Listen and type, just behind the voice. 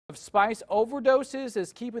Of spice overdoses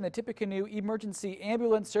is keeping the Tippecanoe Emergency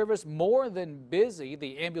Ambulance Service more than busy.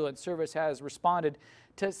 The ambulance service has responded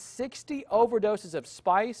to 60 overdoses of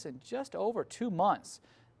spice in just over 2 months.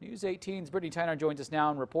 News 18's Brittany Tyner joins us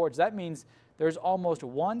now and reports that means there's almost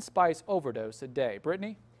 1 spice overdose a day.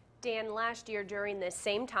 Brittany? Dan, last year during this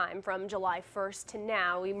same time, from July 1st to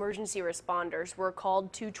now, emergency responders were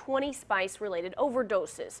called to 20 spice-related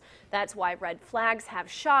overdoses. That's why red flags have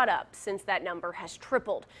shot up since that number has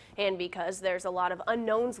tripled. And because there's a lot of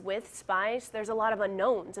unknowns with spice, there's a lot of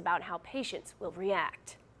unknowns about how patients will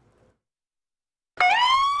react.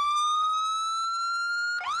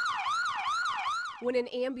 When an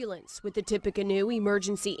ambulance with the Tippecanoe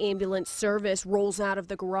Emergency Ambulance Service rolls out of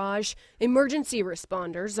the garage, emergency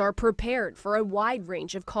responders are prepared for a wide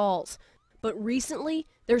range of calls. But recently,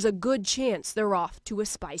 there's a good chance they're off to a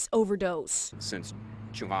spice overdose. Since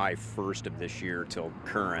July 1st of this year till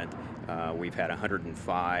current, we've had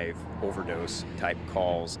 105 overdose type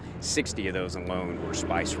calls. 60 of those alone were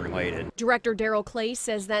spice related. Director Daryl Clay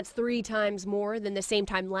says that's 3 times more than the same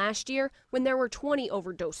time last year when there were 20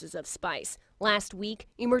 overdoses of spice. Last week,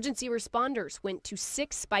 emergency responders went to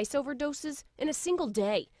 6 spice overdoses in a single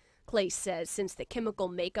day. Clay says since the chemical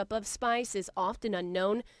makeup of spice is often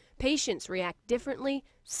unknown, patients react differently.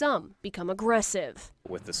 Some become aggressive.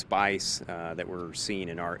 With the spice that we're seeing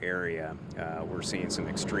in our area, we're seeing some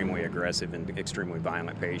extremely aggressive and extremely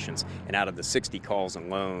violent patients. And out of the 60 calls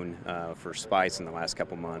alone for spice in the last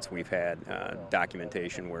couple months, we've had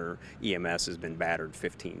documentation where EMS has been battered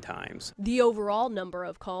 15 times. The overall number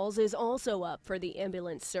of calls is also up for the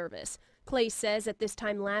ambulance service. Clay says at this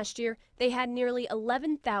time last year, they had nearly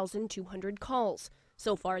 11,200 calls.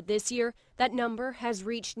 So far this year, that number has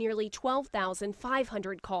reached nearly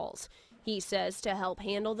 12,500 calls. He says to help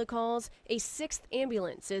handle the calls, a 6th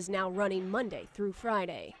ambulance is now running Monday through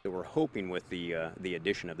Friday. We're hoping with the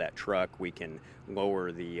addition of that truck, we can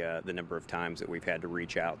lower the number of times that we've had to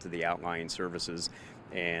reach out to the outlying services.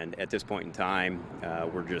 And at this point in time,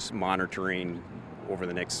 we're just monitoring over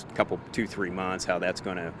the next 2-3 months how that's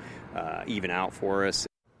going to even out for us.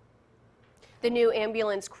 The new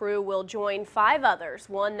ambulance crew will join 5 others,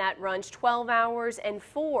 1 that runs 12 hours and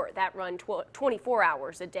 4 that run 24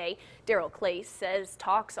 hours a day. Daryl Clay says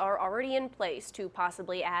talks are already in place to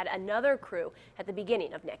possibly add another crew at the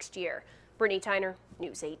beginning of next year. Brittany Tyner,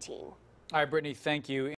 News 18. All right, Brittany, thank you.